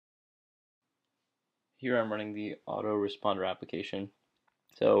Here I'm running the autoresponder application.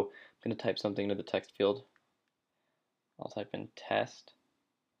 So I'm going to type something into the text field. I'll type in test,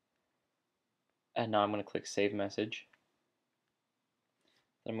 and now I'm going to click save message.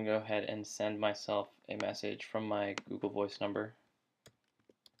 Then I'm going to go ahead and send myself a message from my Google Voice number.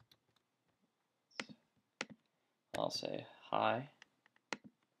 I'll say hi.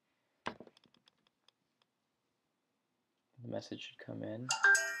 The message should come in.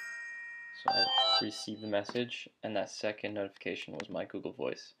 So I received the message, and that second notification was my Google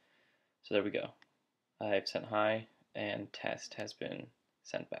Voice. So there we go. I've sent hi, and test has been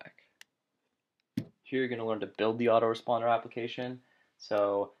sent back. Here you're going to learn to build the autoresponder application.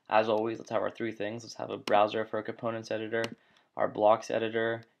 So as always, let's have our three things. Let's have a browser for a components editor, our blocks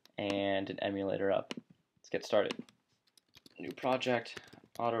editor, and an emulator up. Let's get started. New project,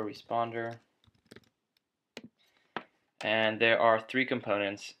 autoresponder. And there are three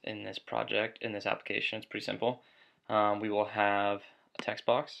components in this project, in this application. It's pretty simple. We will have a text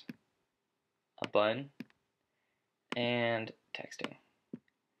box, a button, and texting.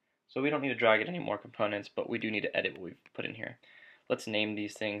 So we don't need to drag in any more components, but we do need to edit what we've put in here. Let's name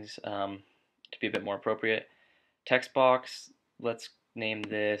these things to be a bit more appropriate. Text box, let's name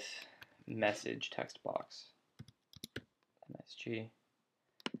this message text box, MSG.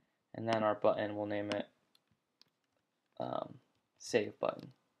 And then our button, we'll name it save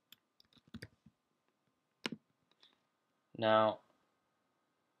button. Now,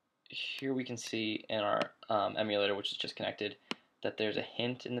 here we can see in our emulator, which is just connected, that there's a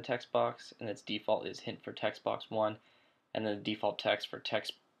hint in the text box, and its default is hint for text box 1, and then the default text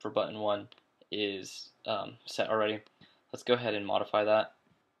for button 1 is set already. Let's go ahead and modify that.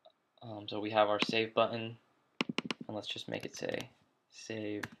 So we have our save button, and let's just make it say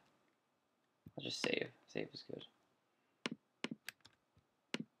save. I'll just save. Save is good.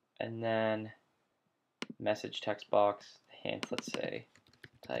 And then message text box, hint, let's say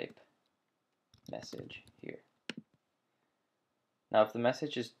type message here. Now if the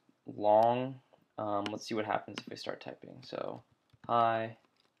message is long, let's see what happens if I start typing. So, hi,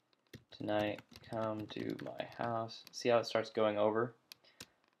 tonight come to my house. See how it starts going over?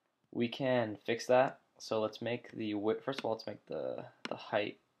 We can fix that. So let's make the width, first of all, let's make the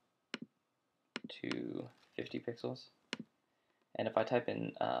height to 50 pixels. And if I type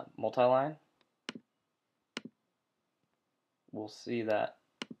in multi-line, we'll see that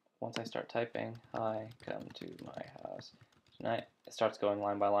once I start typing, hi, come to my house tonight, it starts going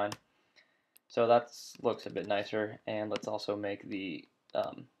line by line. So that looks a bit nicer, and let's also make the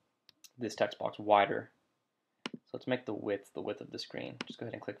this text box wider. So let's make the width of the screen. Just go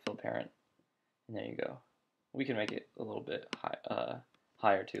ahead and click fill parent, and there you go. We can make it a little bit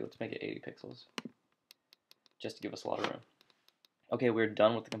higher too. Let's make it 80 pixels, just to give us a lot of room. Okay, we're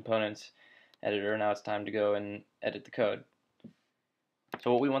done with the components editor. Now it's time to go and edit the code.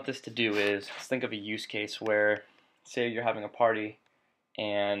 So what we want this to do is, let's think of a use case where, say you're having a party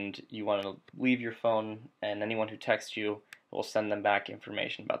and you want to leave your phone, and anyone who texts you will send them back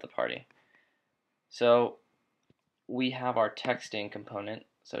information about the party. So we have our texting component.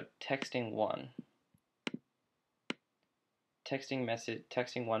 So texting one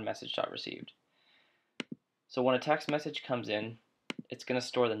message dot received. So when a text message comes in, it's going to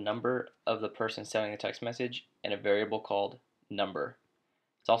store the number of the person sending the text message in a variable called number.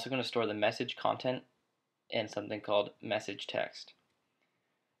 It's also going to store the message content in something called message text.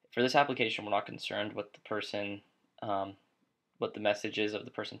 For this application, we're not concerned with the person, what the message is of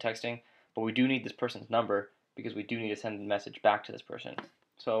the person texting, but we do need this person's number because we do need to send the message back to this person.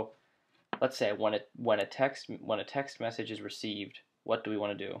 So let's say when a text message is received, what do we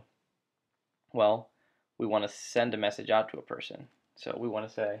want to do? Well, we want to send a message out to a person. So we want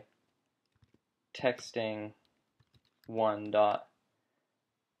to say texting one dot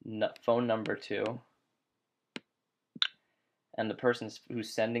phone number 2, and the person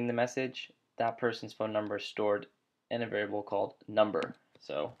who's sending the message, that person's phone number is stored in a variable called number.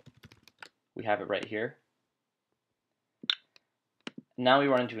 So we have it right here. Now we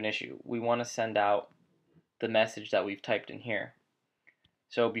run into an issue. We want to send out the message that we've typed in here.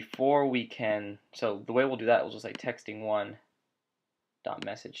 So before we can, so the way we'll do that is we'll say texting one dot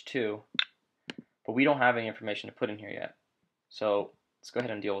message 2, but we don't have any information to put in here yet. So let's go ahead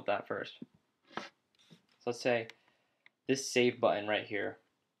and deal with that first. So let's say this save button right here,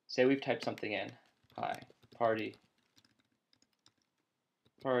 say we've typed something in, hi, party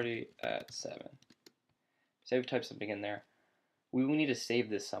at 7. Say we've typed something in there. We will need to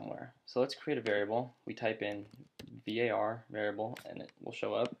save this somewhere. So let's create a variable. We type in var variable, and it will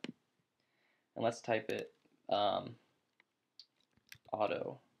show up. And let's type it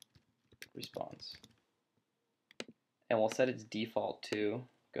auto response. and we'll set its default to,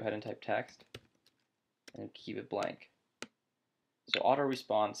 go ahead and type text, and keep it blank. So auto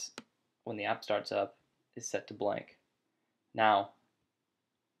response, when the app starts up, is set to blank. Now,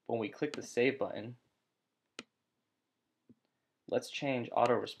 when we click the save button, let's change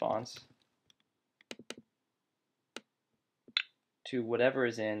auto response to whatever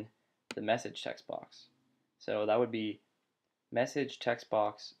is in the message text box. So that would be message text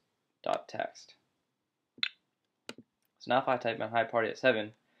box dot text. So now if I type in hi party at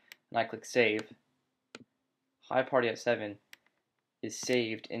 7 and I click save, hi party at 7 is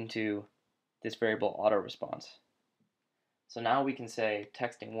saved into this variable auto response. So now we can say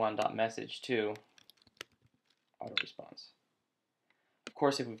texting1.message to auto response. Of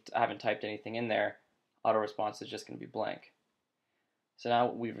course, if we haven't typed anything in there, auto response is just going to be blank. So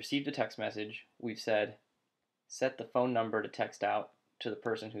now we've received a text message. We've said set the phone number to text out to the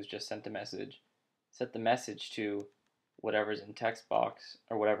person who's just sent the message. Set the message to whatever's in text box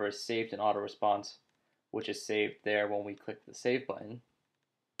or whatever is saved in auto response, which is saved there when we click the save button.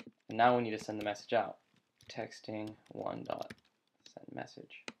 And now we need to send the message out.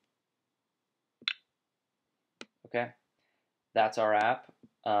 Texting1.sendMessage. Okay, that's our app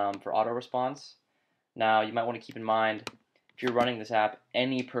for auto response. Now you might want to keep in mind, if you're running this app,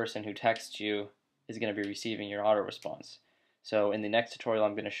 any person who texts you is going to be receiving your auto response. So in the next tutorial,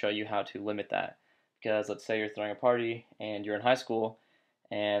 I'm going to show you how to limit that. Because let's say you're throwing a party and you're in high school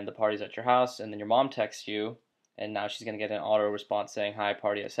and the party's at your house and then your mom texts you and now she's going to get an auto response saying hi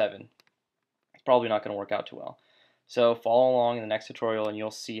party at 7. It's probably not going to work out too well. So follow along in the next tutorial and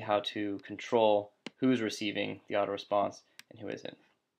you'll see how to control who's receiving the auto response and who isn't.